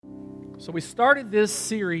So we started this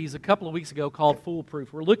series a couple of weeks ago called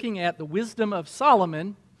Foolproof. We're looking at the wisdom of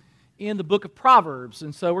Solomon in the book of Proverbs.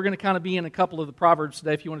 And so we're going to kind of be in a couple of the Proverbs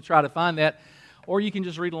today if you want to try to find that. Or you can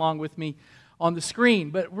just read along with me on the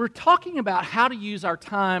screen. But we're talking about how to use our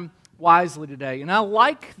time wisely today. And I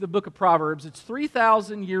like the book of Proverbs. It's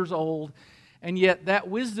 3,000 years old. And yet that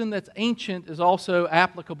wisdom that's ancient is also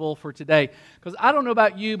applicable for today. Because I don't know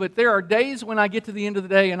about you, but there are days when I get to the end of the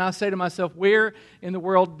day and I say to myself, where in the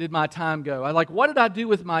world did my time go? What did I do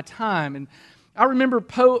with my time? And I remember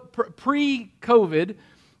pre-COVID,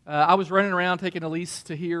 I was running around taking Elise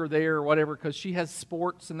to here or there or whatever because she has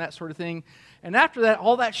sports and that sort of thing. And after that,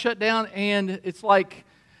 all that shut down and it's like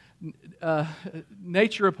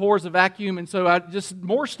nature abhors a vacuum. And so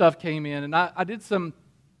more stuff came in and I did some...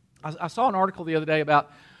 I saw an article the other day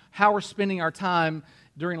about how we're spending our time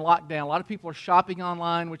during lockdown. A lot of people are shopping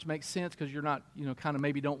online, which makes sense because you're not, kind of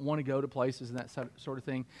maybe don't want to go to places and that sort of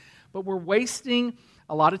thing. But we're wasting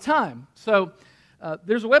a lot of time. So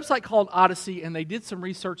there's a website called Odyssey, and they did some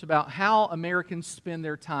research about how Americans spend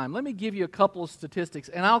their time. Let me give you a couple of statistics,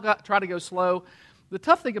 and I'll try to go slow. The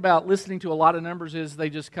tough thing about listening to a lot of numbers is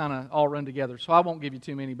they just kind of all run together. So I won't give you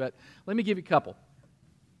too many, but let me give you a couple.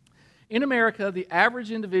 In America, the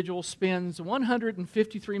average individual spends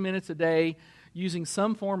 153 minutes a day using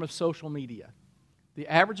some form of social media. The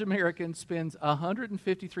average American spends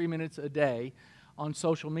 153 minutes a day on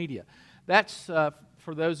social media. That's,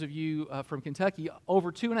 for those of you from Kentucky,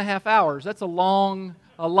 over 2.5 hours. That's a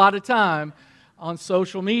lot of time on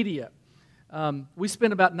social media. We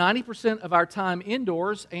spend about 90% of our time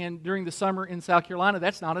indoors, and during the summer in South Carolina,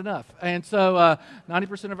 that's not enough. And so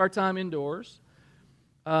 90% of our time indoors.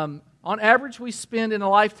 On average, we spend in a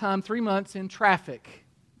lifetime 3 months in traffic.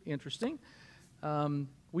 Interesting.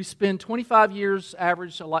 We spend 25 years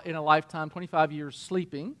average in a lifetime, 25 years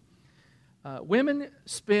sleeping. Women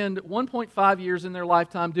spend 1.5 years in their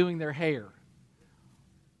lifetime doing their hair.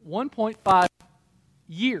 1.5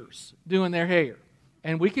 years doing their hair.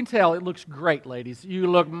 And we can tell it looks great, ladies. You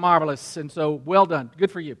look marvelous, and so well done. Good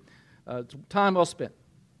for you. It's time well spent.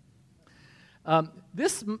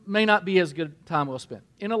 This may not be as good time well spent.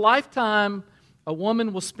 In a lifetime, a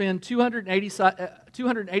woman will spend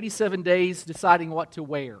 287 days deciding what to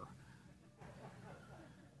wear.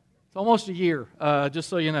 It's almost a year, just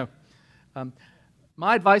so you know.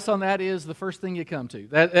 My advice on that is the first thing you come to.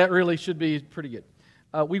 That really should be pretty good.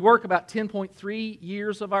 We work about 10.3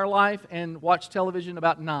 years of our life and watch television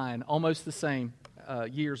about 9, almost the same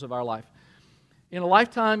years of our life. In a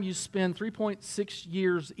lifetime, you spend 3.6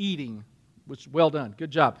 years eating, which, well done, good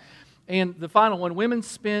job. And the final one, women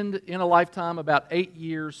spend in a lifetime about 8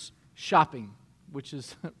 years shopping, which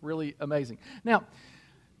is really amazing. Now,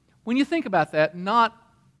 when you think about that, not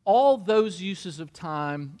all those uses of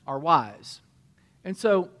time are wise. And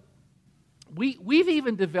so we've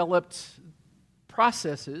even developed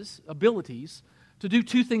processes, abilities, to do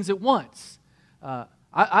two things at once.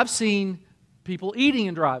 I've seen people eating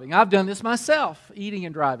and driving. I've done this myself, eating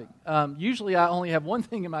and driving. Usually I only have one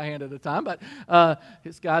thing in my hand at a time, but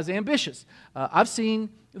this guy's ambitious. I've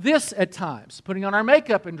seen this at times, putting on our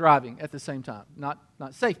makeup and driving at the same time. Not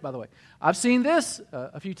safe, by the way. I've seen this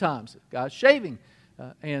a few times, guys shaving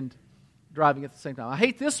and driving at the same time. I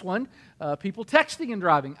hate this one, people texting and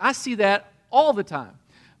driving. I see that all the time.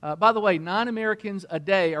 By the way, 9 Americans a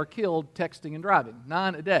day are killed texting and driving.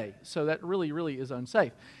 9 a day. So that really, really is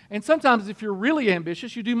unsafe. And sometimes if you're really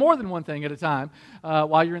ambitious, you do more than one thing at a time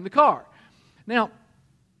while you're in the car. Now,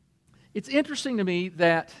 it's interesting to me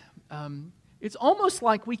that it's almost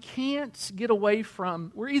like we can't get away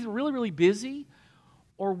from, we're either really, really busy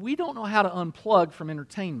or we don't know how to unplug from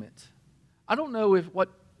entertainment. I don't know what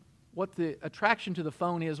the attraction to the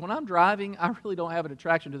phone is. When I'm driving, I really don't have an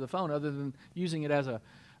attraction to the phone other than using it as a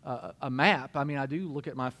map. I mean, I do look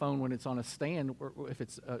at my phone when it's on a stand. Or if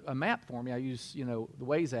it's a map for me, I use, the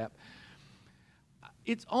Waze app.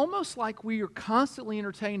 It's almost like we are constantly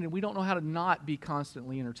entertained and we don't know how to not be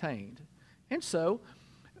constantly entertained. And so,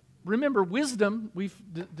 remember, wisdom, we've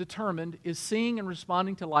determined, is seeing and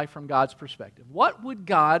responding to life from God's perspective. What would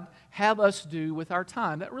God have us do with our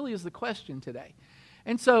time? That really is the question today.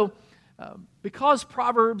 And so, because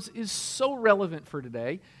Proverbs is so relevant for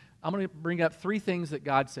today, I'm going to bring up 3 things that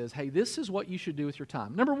God says, hey, this is what you should do with your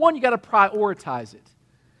time. Number 1, you got to prioritize it.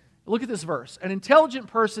 Look at this verse. An intelligent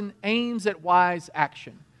person aims at wise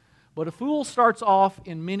action, but a fool starts off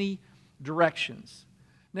in many directions.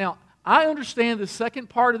 Now, I understand the second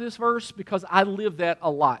part of this verse because I live that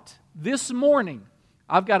a lot. This morning,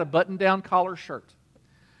 I've got a button-down collar shirt.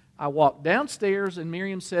 I walked downstairs and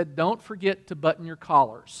Miriam said, don't forget to button your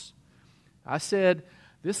collars. I said,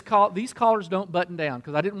 These collars don't button down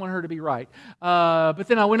because I didn't want her to be right. But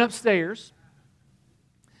then I went upstairs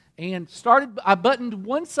and I buttoned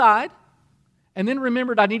one side and then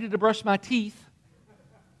remembered I needed to brush my teeth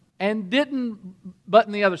and didn't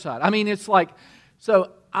button the other side. I mean, it's like,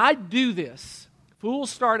 so I do this.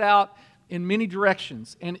 Fools start out in many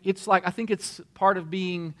directions. And it's like, I think it's part of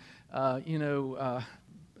being, having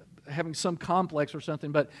some complex or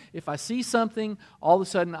something. But if I see something, all of a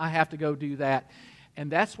sudden I have to go do that. And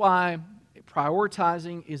that's why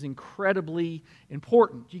prioritizing is incredibly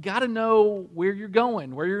important. You got to know where you're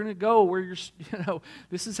going, where you're going to go,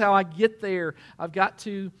 this is how I get there. I've got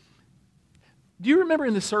to. Do you remember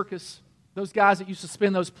in the circus, those guys that used to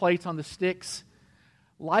spin those plates on the sticks?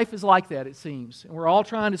 Life is like that, it seems. And we're all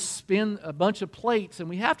trying to spin a bunch of plates, and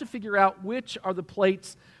we have to figure out which are the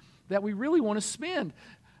plates that we really want to spin.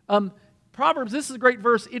 Proverbs, this is a great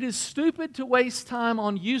verse. It is stupid to waste time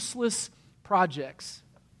on useless projects.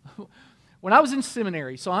 When I was in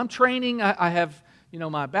seminary, so I'm training, I have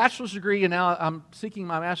my bachelor's degree, and now I'm seeking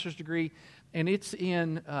my master's degree, and it's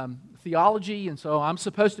in theology, and so I'm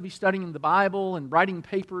supposed to be studying the Bible and writing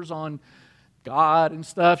papers on God and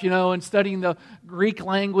stuff, and studying the Greek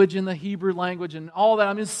language and the Hebrew language and all that.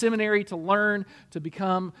 I'm in seminary to learn to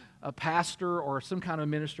become a pastor or some kind of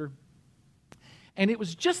minister. And it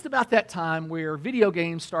was just about that time where video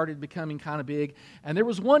games started becoming kind of big, and there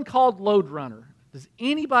was one called Lode Runner. Does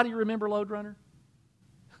anybody remember Lode Runner?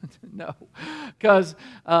 No, because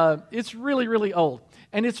it's really, really old,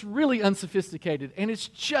 and it's really unsophisticated, and it's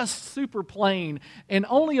just super plain, and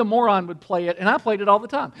only a moron would play it, and I played it all the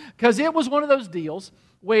time, because it was one of those deals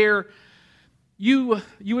where you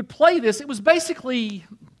would play this. It was basically,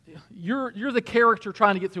 you're the character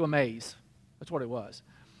trying to get through a maze. That's what it was.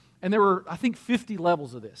 And there were, I think, 50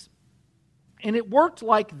 levels of this. And it worked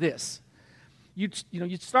like this.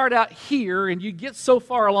 You'd start out here, and you'd get so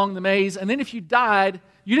far along the maze, and then if you died,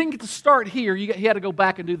 you didn't get to start here. You had to go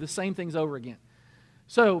back and do the same things over again.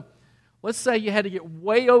 So let's say you had to get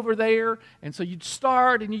way over there, and so you'd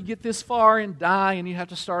start, and you'd get this far and die, and you'd have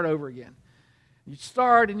to start over again. You'd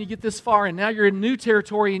start, and you get this far, and now you're in new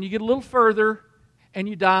territory, and you get a little further, and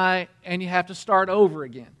you die, and you have to start over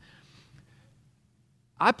again.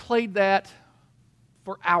 I played that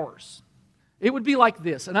for hours. It would be like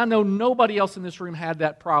this, and I know nobody else in this room had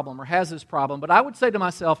that problem or has this problem, but I would say to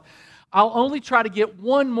myself, I'll only try to get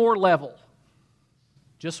one more level.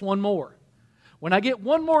 Just one more. When I get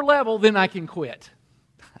one more level, then I can quit.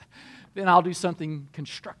 Then I'll do something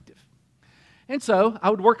constructive. And so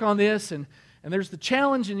I would work on this, and there's the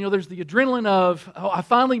challenge, and there's the adrenaline of, I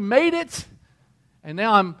finally made it, and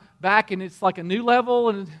now I'm back, and it's like a new level,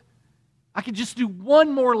 and I could just do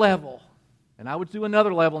one more level. And I would do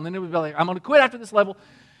another level, and then it would be like, I'm going to quit after this level.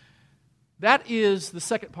 That is the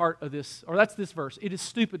second part of this, or that's this verse. It is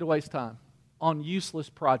stupid to waste time on useless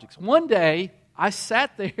projects. One day, I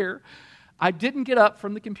sat there. I didn't get up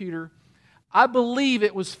from the computer. I believe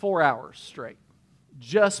it was 4 hours straight,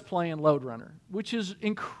 just playing Lode Runner, which is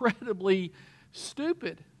incredibly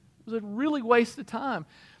stupid. It was a really waste of time.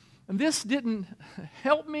 And this didn't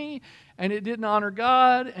help me, and it didn't honor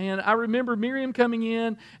God. And I remember Miriam coming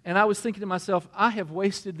in, and I was thinking to myself, I have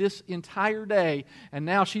wasted this entire day, and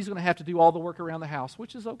now she's going to have to do all the work around the house,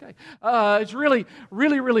 which is okay. It's really,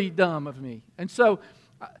 really, really dumb of me. And so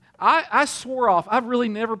I swore off. I've really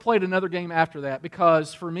never played another game after that,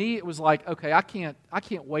 because for me it was like, okay, I can't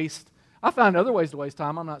waste. I found other ways to waste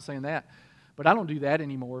time. I'm not saying that, but I don't do that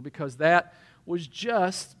anymore, because that was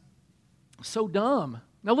just so dumb.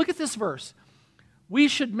 Now look at this verse. We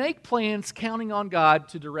should make plans counting on God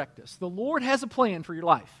to direct us. The Lord has a plan for your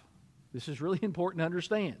life. This is really important to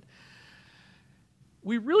understand.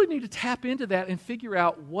 We really need to tap into that and figure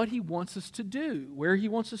out what He wants us to do, where He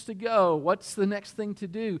wants us to go, what's the next thing to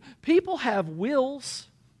do. People have wills.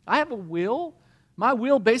 I have a will. My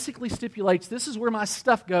will basically stipulates this is where my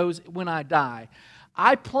stuff goes when I die.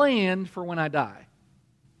 I plan for when I die.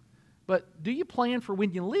 But do you plan for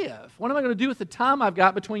when you live? What am I going to do with the time I've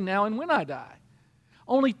got between now and when I die?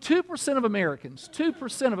 Only 2%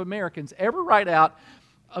 of Americans ever write out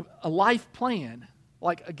a life plan,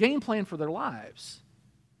 like a game plan for their lives.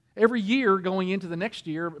 Every year going into the next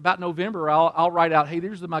year, about November, I'll write out, hey,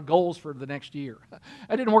 these are my goals for the next year.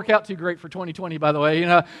 That didn't work out too great for 2020, by the way.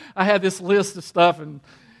 I had this list of stuff, and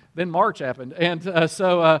then March happened, and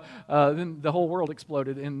so then the whole world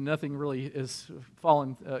exploded, and nothing really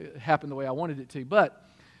happened the way I wanted it to. But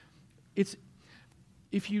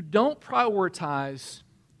if you don't prioritize,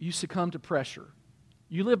 you succumb to pressure.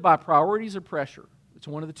 You live by priorities or pressure. It's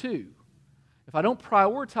one of the two. If I don't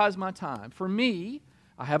prioritize my time, for me,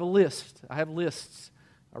 I have a list. I have lists.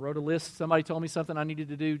 I wrote a list. Somebody told me something I needed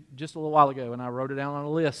to do just a little while ago, and I wrote it down on a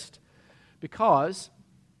list. Because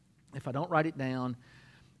if I don't write it down,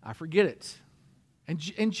 I forget it.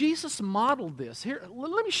 And Jesus modeled this. Here,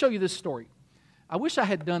 let me show you this story. I wish I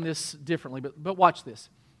had done this differently, but watch this.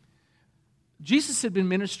 Jesus had been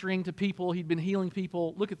ministering to people. He'd been healing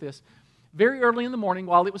people. Look at this. Very early in the morning,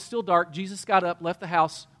 while it was still dark, Jesus got up, left the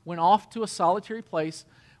house, went off to a solitary place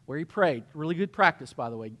where he prayed. Really good practice, by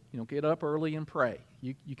the way. Get up early and pray.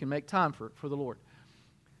 You can make time for the Lord.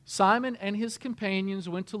 Simon and his companions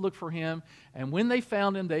went to look for him, and when they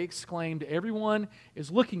found him, they exclaimed, "Everyone is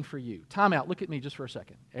looking for you." Time out. Look at me just for a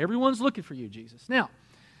second. Everyone's looking for you, Jesus. Now,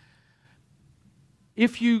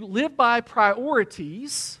 if you live by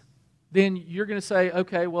priorities, then you're going to say,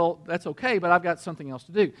 okay, well, that's okay, but I've got something else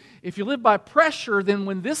to do. If you live by pressure, then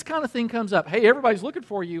when this kind of thing comes up, hey, everybody's looking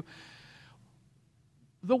for you,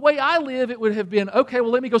 the way I live, it would have been, okay,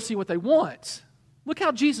 well, let me go see what they want. Look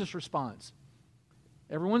how Jesus responds.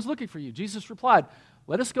 Everyone's looking for you. Jesus replied,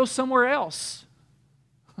 let us go somewhere else.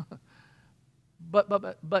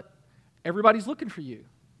 But everybody's looking for you.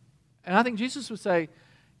 And I think Jesus would say,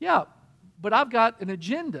 yeah, but I've got an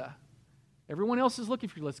agenda. Everyone else is looking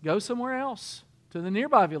for you. Let's go somewhere else to the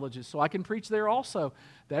nearby villages so I can preach there also.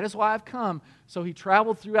 That is why I've come. So he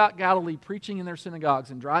traveled throughout Galilee, preaching in their synagogues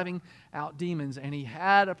and driving out demons. And he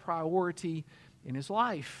had a priority in his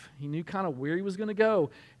life. He knew kind of where he was going to go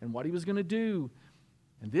and what he was going to do.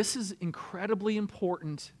 And this is incredibly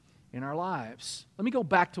important in our lives. Let me go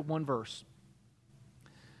back to one verse.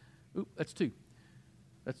 That's two.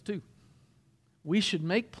 We should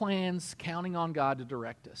make plans counting on God to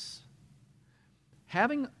direct us.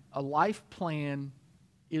 Having a life plan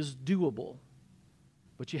is doable,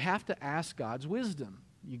 but you have to ask God's wisdom.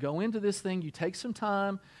 You go into this thing, you take some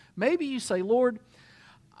time. Maybe you say, Lord,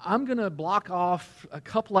 I'm going to block off a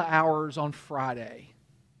couple of hours on Friday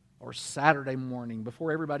or Saturday morning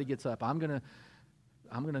before everybody gets up. I'm going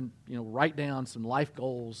to write down some life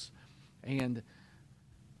goals, and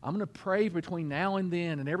I'm going to pray between now and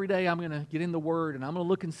then, and every day I'm going to get in the Word, and I'm going to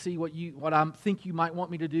look and see what I think you might want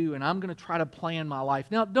me to do, and I'm going to try to plan my life.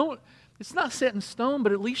 Now, it's not set in stone,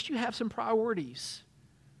 but at least you have some priorities.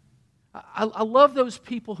 I love those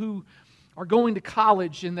people who are going to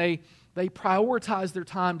college and they prioritize their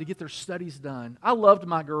time to get their studies done. I loved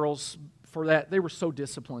my girls for that. They were so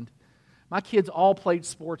disciplined. My kids all played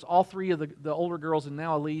sports, all three of the older girls and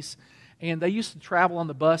now Elise, and they used to travel on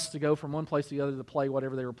the bus to go from one place to the other to play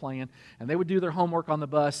whatever they were playing, and they would do their homework on the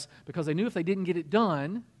bus because they knew if they didn't get it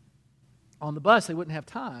done on the bus, they wouldn't have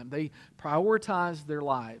time. They prioritized their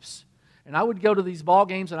lives. And I would go to these ball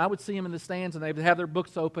games, and I would see them in the stands, and they would have their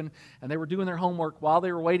books open, and they were doing their homework while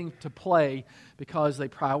they were waiting to play because they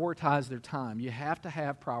prioritized their time. You have to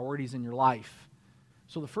have priorities in your life.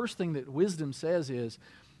 So the first thing that wisdom says is,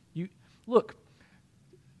 look,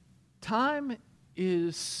 time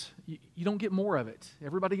is, you don't get more of it.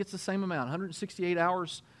 Everybody gets the same amount, 168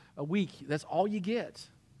 hours a week. That's all you get.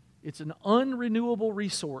 It's an unrenewable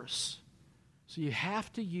resource. So you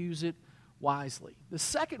have to use it wisely. The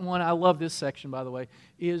second one, I love this section, by the way,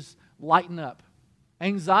 is lighten up.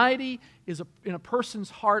 Anxiety in a person's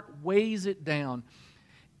heart weighs it down.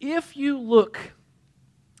 If you look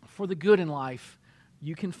for the good in life,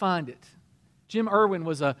 you can find it. Jim Irwin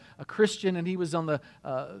was a Christian, and he was on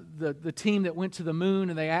the team that went to the moon,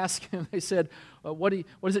 and they asked him, they said, what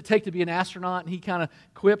does it take to be an astronaut? And he kind of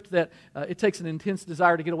quipped that it takes an intense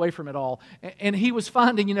desire to get away from it all. And he was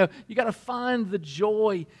finding, you got to find the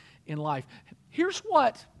joy in life. Here's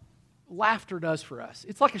what laughter does for us.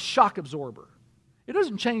 It's like a shock absorber. It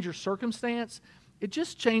doesn't change your circumstance. It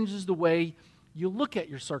just changes the way you look at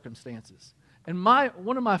your circumstances. And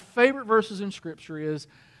one of my favorite verses in Scripture is,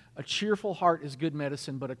 a cheerful heart is good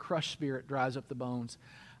medicine, but a crushed spirit dries up the bones.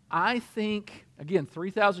 I think, again,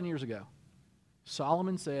 3,000 years ago,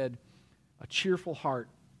 Solomon said, a cheerful heart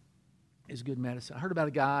is good medicine. I heard about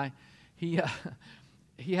a guy, he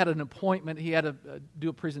had an appointment, he had to do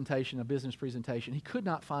a business presentation. He could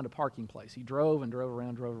not find a parking place. He drove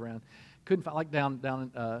around. Couldn't find, like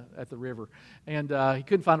down at the river. And he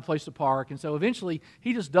couldn't find a place to park. And so eventually,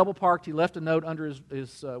 he just double parked. He left a note under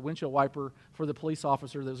his windshield wiper for the police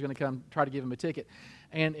officer that was going to come try to give him a ticket.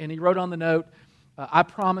 And he wrote on the note, I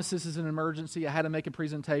promise this is an emergency. I had to make a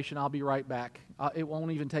presentation. I'll be right back. It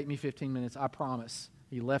won't even take me 15 minutes. I promise.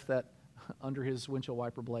 He left that under his windshield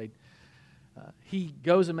wiper blade. He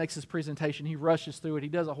goes and makes his presentation. He rushes through it. He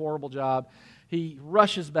does a horrible job. He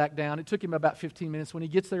rushes back down. It took him about 15 minutes. When he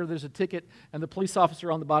gets there, there's a ticket, and the police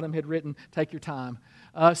officer on the bottom had written, "Take your time."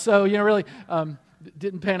 So, really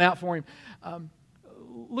didn't pan out for him.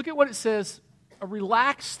 Look at what it says. A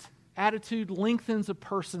relaxed attitude lengthens a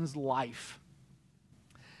person's life.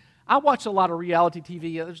 I watch a lot of reality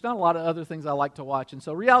TV. There's not a lot of other things I like to watch. And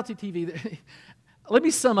so reality TV, let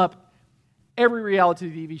me sum up every reality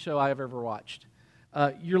TV show I have ever watched.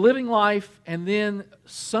 You're living life, and then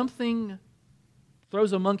something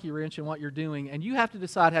throws a monkey wrench in what you're doing, and you have to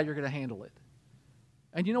decide how you're going to handle it.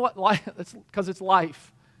 And you know what? Because it's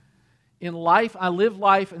life. In life, I live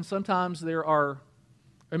life, and sometimes there are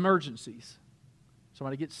emergencies.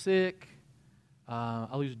 Somebody gets sick,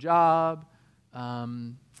 I lose a job,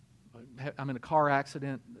 I'm in a car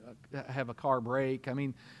accident, I have a car break. I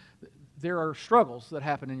mean, there are struggles that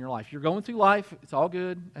happen in your life. You're going through life, it's all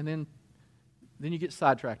good, and then you get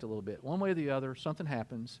sidetracked a little bit. One way or the other, something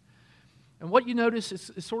happens. And what you notice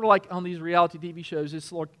is sort of like on these reality TV shows,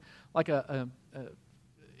 it's like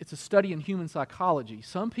it's a study in human psychology.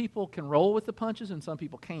 Some people can roll with the punches and some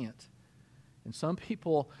people can't. And some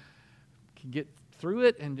people can get through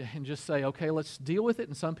it and just say, okay, let's deal with it.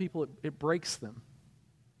 And some people, it breaks them.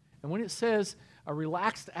 And when it says a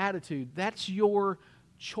relaxed attitude, that's your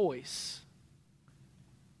choice.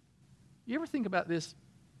 You ever think about this?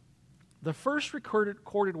 The first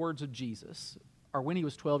recorded words of Jesus are when he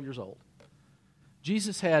was 12 years old.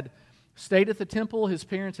 Jesus had stayed at the temple. His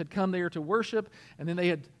parents had come there to worship, and then they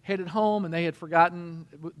had headed home, and they had forgotten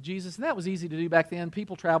Jesus. And that was easy to do back then.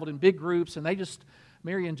 People traveled in big groups, and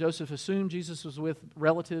Mary and Joseph assumed Jesus was with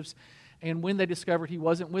relatives. And when they discovered he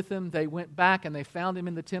wasn't with them, they went back, and they found him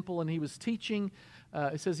in the temple, and he was teaching.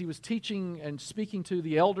 It says he was teaching and speaking to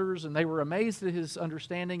the elders, and they were amazed at his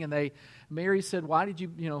understanding. And Mary said, why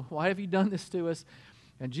have you done this to us?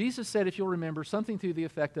 And Jesus said, if you'll remember, something to the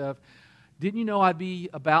effect of, didn't you know I'd be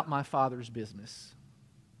about my Father's business?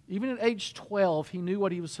 Even at age 12, he knew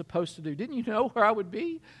what he was supposed to do. Didn't you know where I would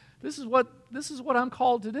be? This is what I'm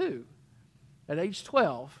called to do. At age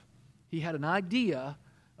 12, he had an idea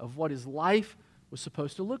of what his life was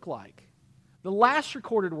supposed to look like. The last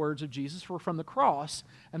recorded words of Jesus were from the cross,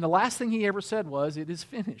 and the last thing he ever said was, it is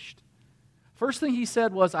finished. First thing he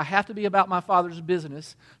said was, I have to be about my Father's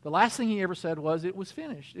business. The last thing he ever said was, it was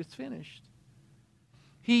finished. It's finished.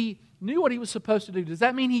 He knew what he was supposed to do. Does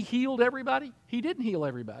that mean he healed everybody? He didn't heal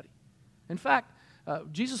everybody. In fact,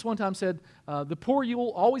 Jesus one time said, the poor you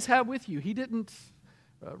will always have with you. He didn't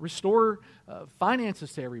restore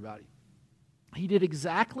finances to everybody. He did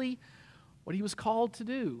exactly what he was called to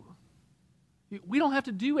do. We don't have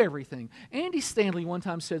to do everything. Andy Stanley one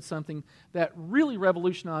time said something that really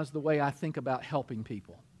revolutionized the way I think about helping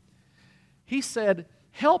people. He said,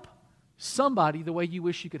 help somebody the way you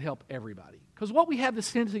wish you could help everybody. Because what we have this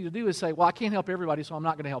tendency to do is say, well, I can't help everybody, so I'm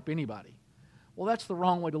not going to help anybody. Well, that's the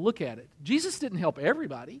wrong way to look at it. Jesus didn't help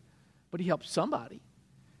everybody, but he helped somebody.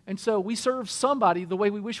 And so we serve somebody the way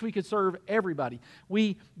we wish we could serve everybody.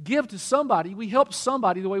 We give to somebody, we help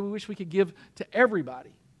somebody the way we wish we could give to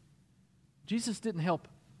everybody. Jesus didn't help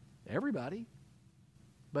everybody,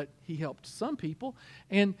 but he helped some people.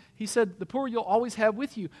 And he said, the poor you'll always have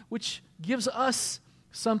with you, which gives us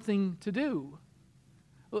something to do.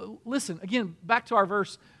 Listen, again, back to our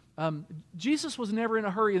verse. Jesus was never in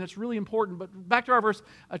a hurry, and it's really important. But back to our verse,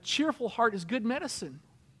 a cheerful heart is good medicine.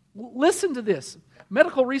 Listen to this.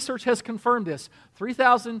 Medical research has confirmed this.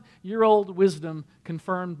 3,000-year-old wisdom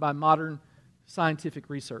confirmed by modern scientific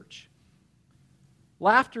research.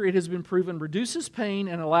 Laughter, it has been proven, reduces pain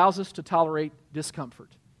and allows us to tolerate discomfort.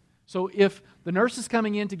 So if the nurse is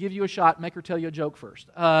coming in to give you a shot, make her tell you a joke first.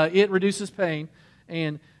 It reduces pain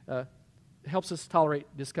and helps us tolerate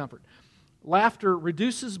discomfort. Laughter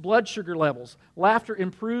reduces blood sugar levels. Laughter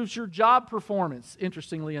improves your job performance,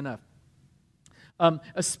 interestingly enough,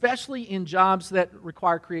 especially in jobs that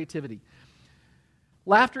require creativity.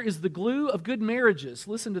 Laughter is the glue of good marriages.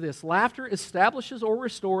 Listen to this. Laughter establishes or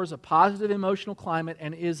restores a positive emotional climate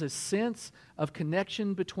and is a sense of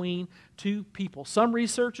connection between two people. Some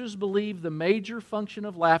researchers believe the major function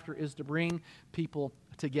of laughter is to bring people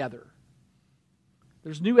together.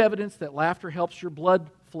 There's new evidence that laughter helps your blood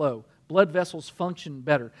flow. Blood vessels function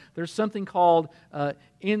better. There's something called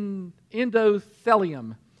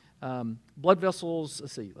endothelium. Blood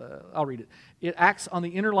vessels, I'll read it. It acts on the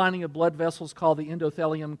inner lining of blood vessels called the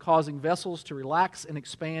endothelium, causing vessels to relax and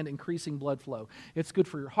expand, increasing blood flow. It's good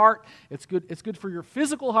for your heart. It's good for your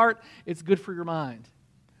physical heart. It's good for your mind.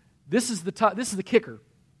 This is the kicker.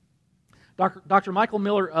 Dr. Michael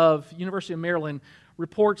Miller of University of Maryland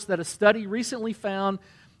reports that a study recently found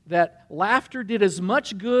that laughter did as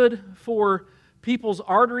much good for people's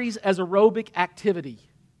arteries as aerobic activity.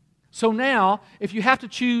 So now, if you have to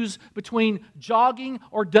choose between jogging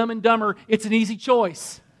or Dumb and Dumber, it's an easy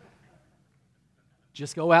choice.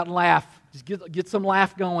 Just go out and laugh. Just get some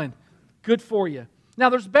laugh going. Good for you. Now,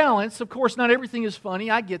 there's balance. Of course, not everything is funny.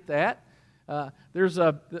 I get that. There's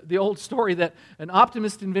the old story that an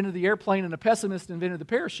optimist invented the airplane and a pessimist invented the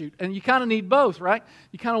parachute. And you kind of need both, right?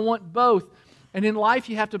 You kind of want both. And in life,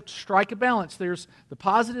 you have to strike a balance. There's the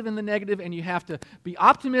positive and the negative, and you have to be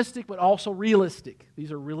optimistic but also realistic.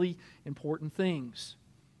 These are really important things.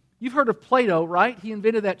 You've heard of Plato, right? He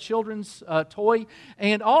invented that children's toy.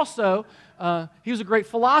 And also, he was a great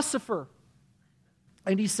philosopher.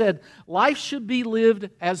 And he said, life should be lived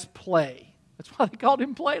as play. That's why they called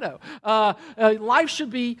him Plato. Life should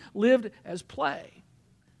be lived as play.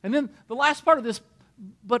 And then the last part of this,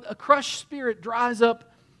 but a crushed spirit dries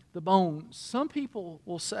up the bones. Some people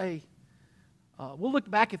will say, we'll look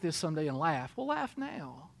back at this someday and laugh. We'll laugh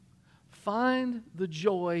now. Find the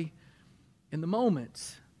joy in the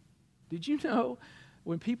moment. Did you know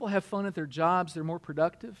when people have fun at their jobs, they're more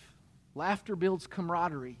productive? Laughter builds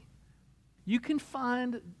camaraderie. You can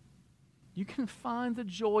find the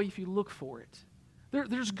joy if you look for it.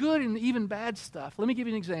 There's good and even bad stuff. Let me give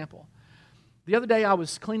you an example. The other day I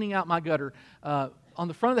was cleaning out my gutter. On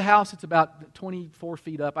the front of the house, it's about 24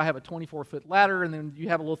 feet up. I have a 24-foot ladder, and then you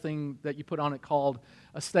have a little thing that you put on it called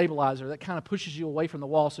a stabilizer that kind of pushes you away from the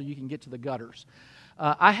wall so you can get to the gutters.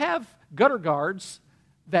 I have gutter guards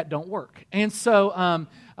that don't work. And so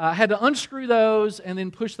I had to unscrew those and then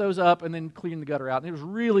push those up and then clean the gutter out. And it was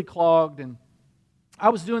really clogged, and I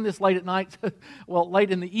was doing this late at night, late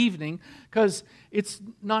in the evening, because it's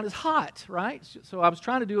not as hot, right? So I was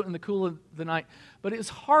trying to do it in the cool of the night. But it was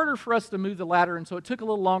harder for us to move the ladder, and so it took a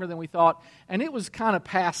little longer than we thought. And it was kind of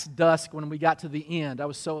past dusk when we got to the end. I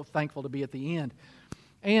was so thankful to be at the end.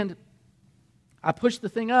 And I pushed the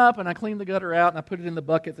thing up, and I cleaned the gutter out, and I put it in the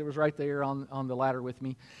bucket that was right there on the ladder with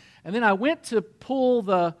me. And then I went to pull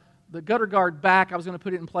the gutter guard back. I was going to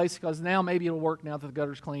put it in place because now maybe it'll work now that the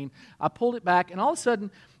gutter's clean. I pulled it back, and all of a sudden,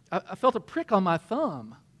 I felt a prick on my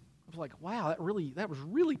thumb. I was like, wow, that was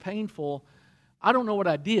really painful. I don't know what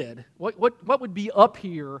I did. What would be up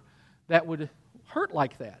here that would hurt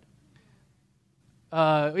like that?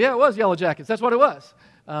 Yeah, it was Yellow Jackets. That's what it was.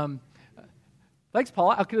 Thanks,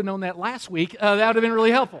 Paul. I could have known that last week. That would have been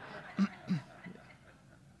really helpful.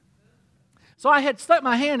 So I had stuck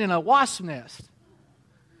my hand in a wasp nest.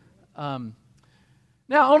 Now,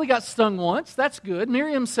 I only got stung once. That's good.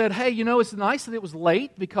 Miriam said, hey, it's nice that it was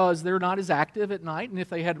late because they're not as active at night. And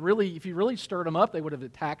if you really stirred them up, they would have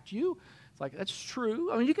attacked you. It's like, that's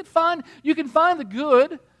true. I mean, you can find the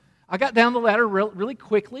good. I got down the ladder really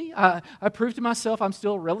quickly. I proved to myself I'm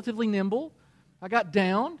still relatively nimble. I got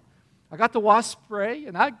down. I got the wasp spray,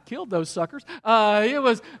 and I killed those suckers. It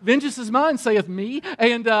was, vengeance is mine, saith me.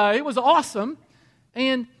 And it was awesome.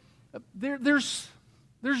 And there's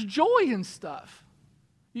joy in stuff.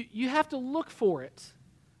 You have to look for it.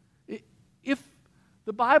 If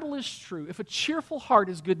the Bible is true, if a cheerful heart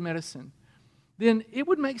is good medicine, then it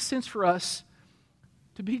would make sense for us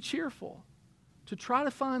to be cheerful, to try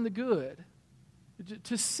to find the good,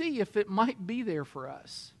 to see if it might be there for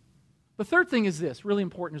us. The third thing is this, really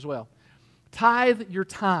important as well. Tithe your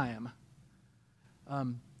time.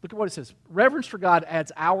 Look at what it says. Reverence for God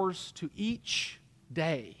adds hours to each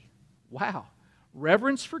day. Wow.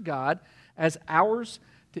 Reverence for God adds hours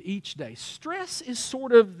to each day. Stress is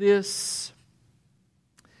sort of this,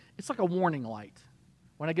 it's like a warning light.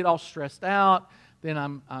 When I get all stressed out, then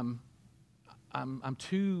I've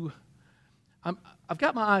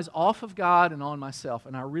got my eyes off of God and on myself,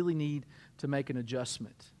 and I really need to make an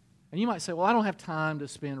adjustment. And you might say, well, I don't have time to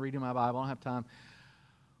spend reading my Bible. I don't have time.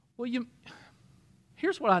 Well,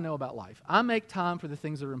 here's what I know about life. I make time for the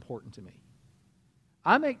things that are important to me.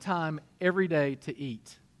 I make time every day to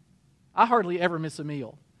eat. I hardly ever miss a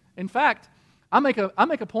meal. In fact, I make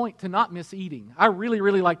a point to not miss eating. I really,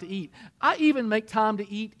 really like to eat. I even make time to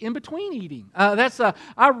eat in between eating.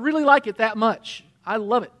 I really like it that much. I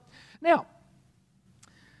love it. Now,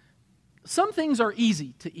 some things are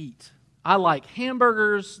easy to eat. I like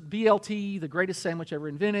hamburgers, BLT, the greatest sandwich ever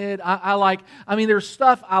invented. There's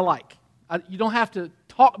stuff I like. You don't have to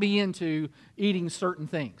talk me into eating certain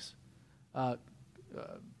things.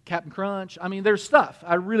 Captain Crunch. There's stuff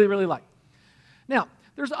I really, really like. Now,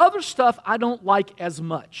 there's other stuff I don't like as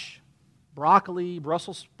much. Broccoli,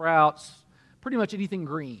 Brussels sprouts, pretty much anything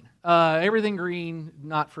green. Everything green,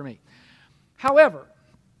 not for me. However,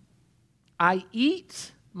 I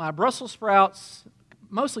eat my Brussels sprouts,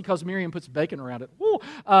 mostly because Miriam puts bacon around it.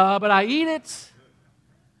 But I eat it.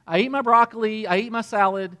 I eat my broccoli. I eat my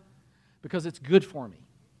salad because it's good for me.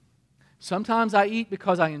 Sometimes I eat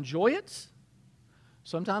because I enjoy it.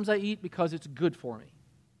 Sometimes I eat because it's good for me.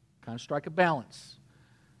 Kind of strike a balance.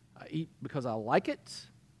 I eat because I like it.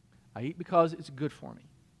 I eat because it's good for me.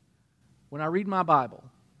 when I read my Bible,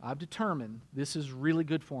 I've determined this is really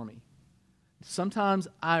good for me. Sometimes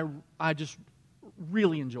I just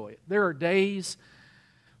really enjoy it. There are days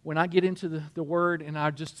when I get into the Word and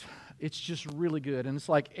it's just really good. And it's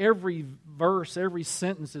like every verse, every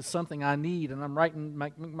sentence is something I need. And I'm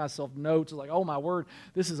making myself notes. It's like, oh my word,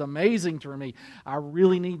 this is amazing to me. I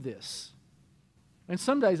really need this. And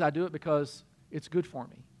some days I do it because it's good for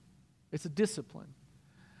me. It's a discipline.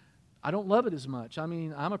 I don't love it as much. I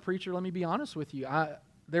mean, I'm a preacher, let me be honest with you.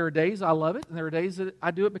 There are days I love it, and there are days that I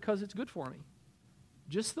do it because it's good for me.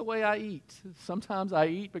 Just the way I eat. Sometimes I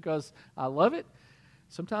eat because I love it.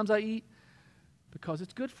 Sometimes I eat because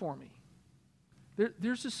it's good for me.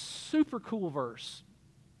 There's this super cool verse.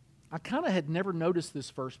 I kind of had never noticed this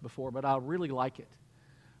verse before, but I really like it.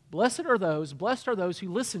 Blessed are those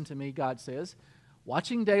who listen to me, God says,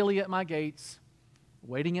 watching daily at my gates,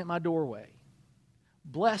 waiting at my doorway.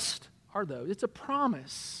 Blessed are those. It's a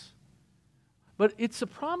promise. But it's a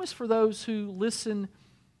promise for those who listen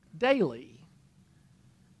daily.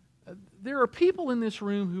 There are people in this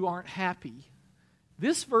room who aren't happy.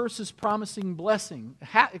 This verse is promising blessing.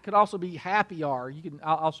 It could also be happy are.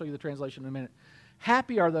 I'll show you the translation in a minute.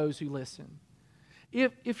 Happy are those who listen.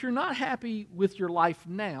 If you're not happy with your life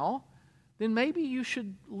now, then maybe you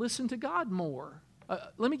should listen to God more.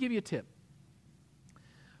 Let me give you a tip.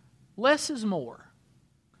 Less is more.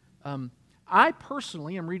 I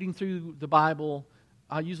personally am reading through the Bible.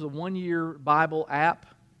 I use the 1-year Bible app,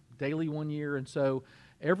 daily 1 year, and so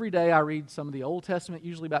every day I read some of the Old Testament,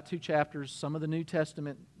 usually about 2 chapters, some of the New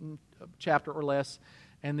Testament, chapter or less,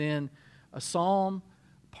 and then a psalm,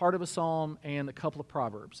 part of a psalm, and a couple of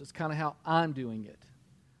Proverbs. It's kind of how I'm doing it.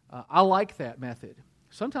 I like that method.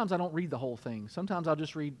 Sometimes I don't read the whole thing. Sometimes I'll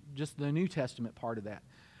just read just the New Testament part of that.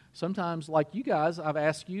 Sometimes, like you guys, I've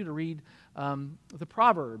asked you to read the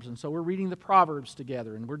Proverbs, and so we're reading the Proverbs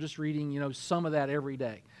together, and we're just reading, some of that every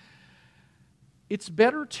day. It's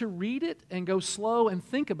better to read it and go slow and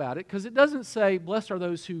think about it, because it doesn't say, blessed are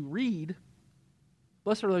those who read,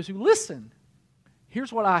 blessed are those who listen.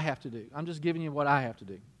 Here's what I have to do. I'm just giving you what I have to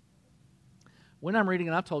do. When I'm reading,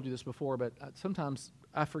 and I've told you this before, but sometimes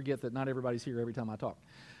I forget that not everybody's here every time I talk.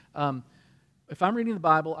 If I'm reading the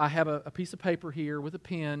Bible, I have a piece of paper here with a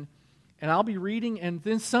pen, and I'll be reading, and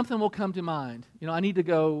then something will come to mind. I need to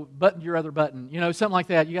go button your other button, something like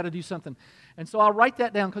that. You got to do something. And so I'll write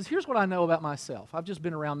that down, because here's what I know about myself. I've just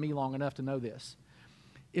been around me long enough to know this.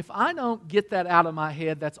 If I don't get that out of my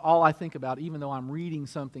head, that's all I think about, even though I'm reading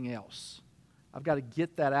something else. I've got to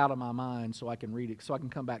get that out of my mind so I can read it, so I can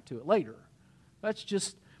come back to it later. That's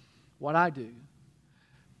just what I do.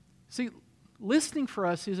 See, listening for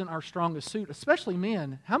us isn't our strongest suit, especially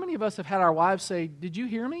men. How many of us have had our wives say, "Did you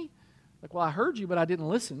hear me?" Like, well, I heard you, but I didn't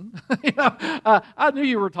listen. I knew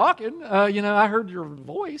you were talking. I heard your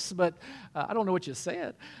voice, but I don't know what you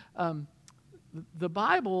said. The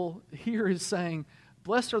Bible here is saying,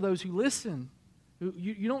 blessed are those who listen.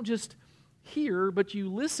 You don't just hear, but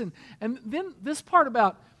you listen. And then this part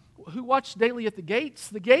about who watch daily at the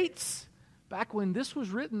gates, back when this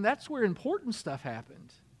was written, that's where important stuff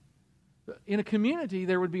happened. In a community,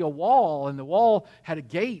 there would be a wall, and the wall had a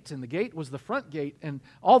gate, and the gate was the front gate, and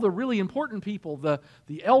all the really important people, the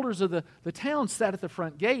elders of the town sat at the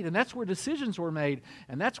front gate, and that's where decisions were made,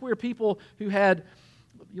 and that's where people who had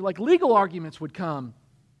legal arguments would come.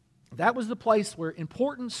 That was the place where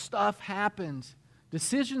important stuff happened.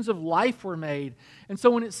 Decisions of life were made. And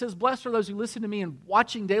so when it says, blessed are those who listen to me and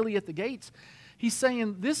watching daily at the gates, he's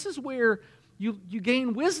saying this is where you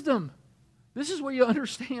gain wisdom. This is where you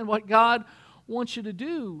understand what God wants you to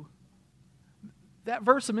do. That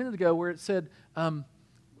verse a minute ago where it said,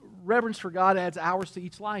 reverence for God adds hours to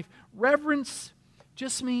each life. Reverence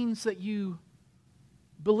just means that you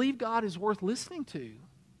believe God is worth listening to.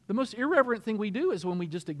 The most irreverent thing we do is when we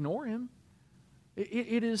just ignore Him.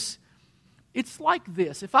 It's like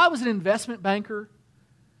this. If I was an investment banker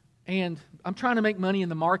and I'm trying to make money in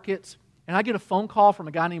the markets, and I get a phone call from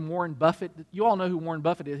a guy named Warren Buffett. You all know who Warren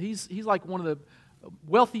Buffett is. He's like one of the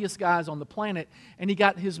wealthiest guys on the planet, and he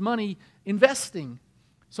got his money investing.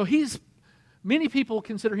 So many people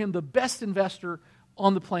consider him the best investor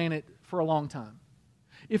on the planet for a long time.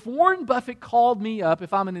 If Warren Buffett called me up,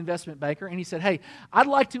 if I'm an investment banker, and he said, hey, I'd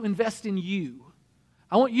like to invest in you.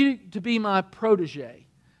 I want you to be my protege.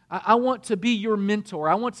 I want to be your mentor.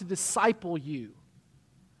 I want to disciple you.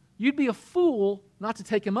 You'd be a fool not to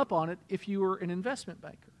take him up on it if you were an investment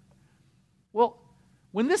banker. Well,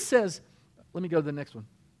 when this says, let me go to the next one.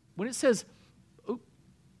 When it says,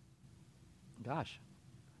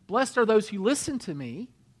 blessed are those who listen to me,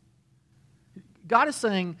 God is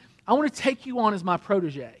saying, I want to take you on as my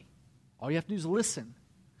protege. All you have to do is listen.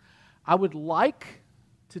 I would like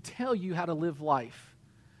to tell you how to live life.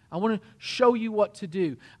 I want to show you what to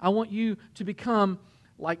do. I want you to become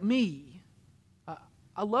like me.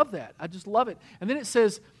 I love that. I just love it. And then it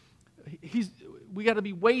says, we got to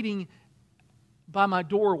be waiting by my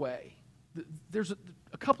doorway. There's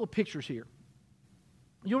a couple of pictures here.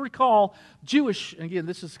 You'll recall Jewish, and again,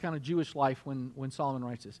 this is kind of Jewish life when Solomon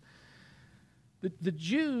writes this. The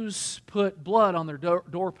Jews put blood on their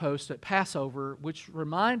doorposts at Passover, which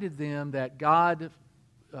reminded them that God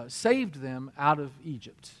saved them out of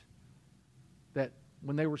Egypt. That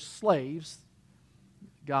when they were slaves,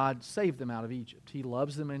 God saved them out of Egypt. He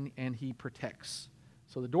loves them and He protects.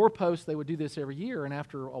 So the doorposts, they would do this every year, and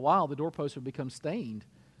after a while, the doorposts would become stained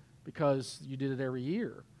because you did it every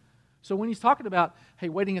year. So when he's talking about, hey,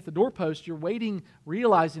 waiting at the doorpost, you're waiting,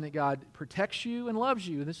 realizing that God protects you and loves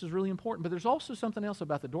you, and this is really important. But there's also something else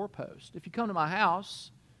about the doorpost. If you come to my house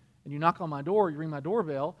and you knock on my door, you ring my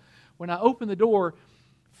doorbell, when I open the door,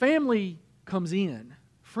 family comes in,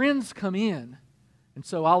 friends come in. And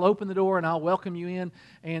so I'll open the door and I'll welcome you in,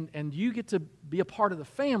 and you get to be a part of the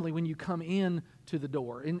family when you come in to the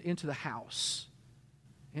door, into the house.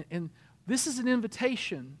 And this is an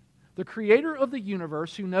invitation. The creator of the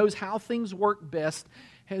universe, who knows how things work best,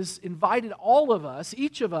 has invited all of us,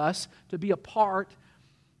 each of us, to be a part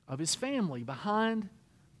of His family behind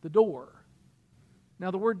the door. Now,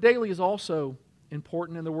 the word daily is also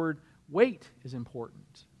important, and the word wait is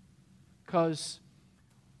important, because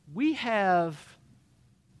we have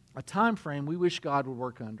a time frame we wish God would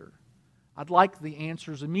work under. I'd like the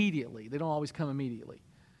answers immediately. They don't always come immediately.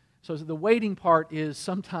 So the waiting part is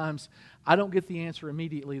sometimes I don't get the answer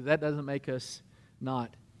immediately. That doesn't make us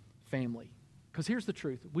not family. Because here's the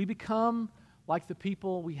truth. We become like the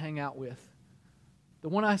people we hang out with. The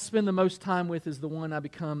one I spend the most time with is the one I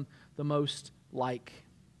become the most like.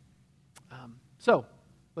 So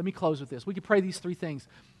let me close with this. We could pray these three things.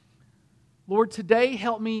 Lord, today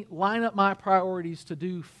help me line up my priorities to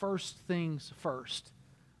do first things first.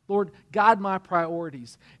 Lord, guide my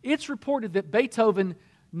priorities. It's reported that Beethoven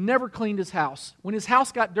never cleaned his house. When his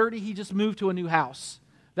house got dirty, he just moved to a new house.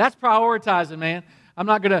 That's prioritizing, man. I'm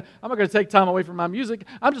not gonna take time away from my music.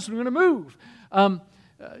 I'm just going to move.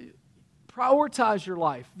 Prioritize your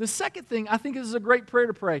life. The second thing, I think this is a great prayer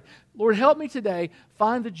to pray. Lord, help me today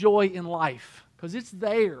find the joy in life, because it's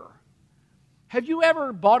there. Have you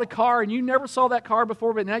ever bought a car and you never saw that car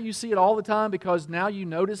before, but now you see it all the time because now you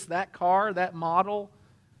notice that car, that model?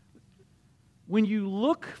 When you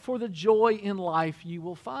look for the joy in life, you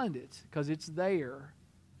will find it because it's there.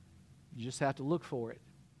 You just have to look for it.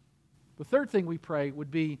 The third thing we pray would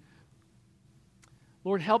be,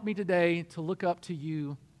 Lord, help me today to look up to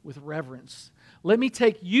you with reverence. Let me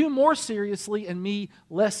take you more seriously and me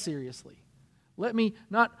less seriously. Let me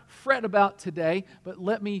not fret about today, but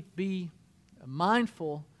let me be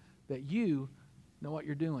mindful that you know what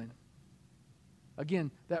you're doing. Again,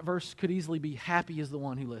 that verse could easily be, happy is the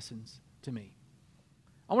one who listens to me.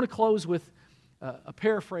 I want to close with a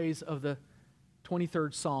paraphrase of the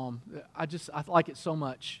 23rd Psalm. I like it so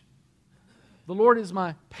much. The Lord is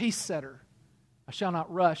my pace setter. I shall not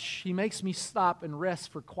rush. He makes me stop and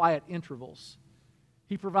rest for quiet intervals.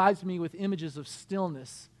 He provides me with images of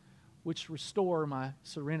stillness which restore my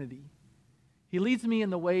serenity. He leads me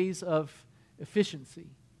in the ways of efficiency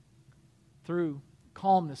through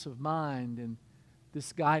calmness of mind, and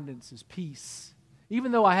this guidance is peace.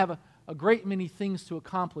 Even though I have a great many things to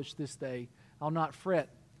accomplish this day, I'll not fret,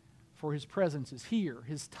 for His presence is here.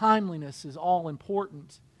 His timeliness is all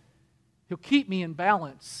important. He'll keep me in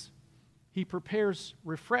balance. He prepares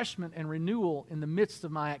refreshment and renewal in the midst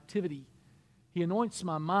of my activity. He anoints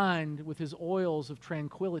my mind with His oils of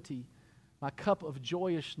tranquility. My cup of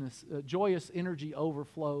joyous energy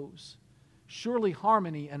overflows. Surely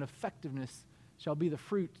harmony and effectiveness shall be the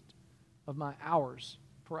fruit of my hours,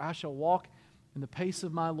 for I shall walk in the pace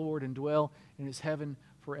of my Lord and dwell in His heaven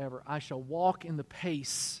forever. I shall walk in the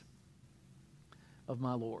pace of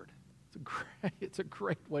my Lord. It's a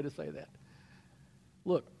great way to say that.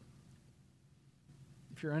 Look,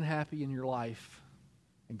 if you're unhappy in your life,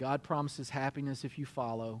 and God promises happiness if you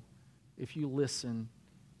follow, if you listen,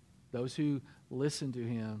 those who listen to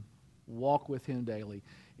Him walk with Him daily.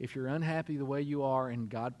 If you're unhappy the way you are and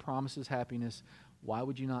God promises happiness, why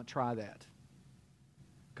would you not try that?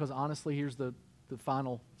 Because honestly, here's the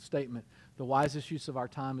final statement. The wisest use of our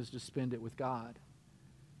time is to spend it with God.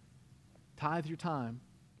 Tithe your time.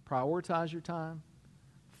 Prioritize your time.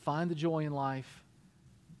 Find the joy in life.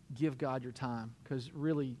 Give God your time, because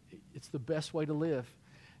really, it's the best way to live.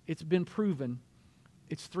 It's been proven.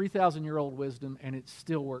 It's 3,000-year-old wisdom, and it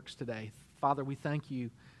still works today. Father, we thank you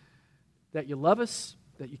that you love us,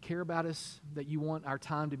 that you care about us, that you want our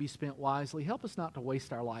time to be spent wisely. Help us not to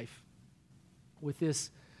waste our life with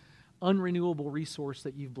this unrenewable resource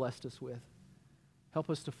that you've blessed us with.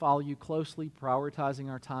 Help us to follow you closely, prioritizing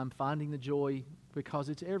our time, finding the joy because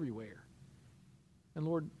it's everywhere. And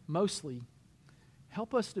Lord, mostly,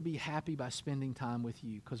 help us to be happy by spending time with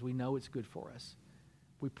you because we know it's good for us.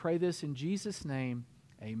 We pray this in Jesus' name.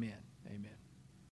 Amen. Amen.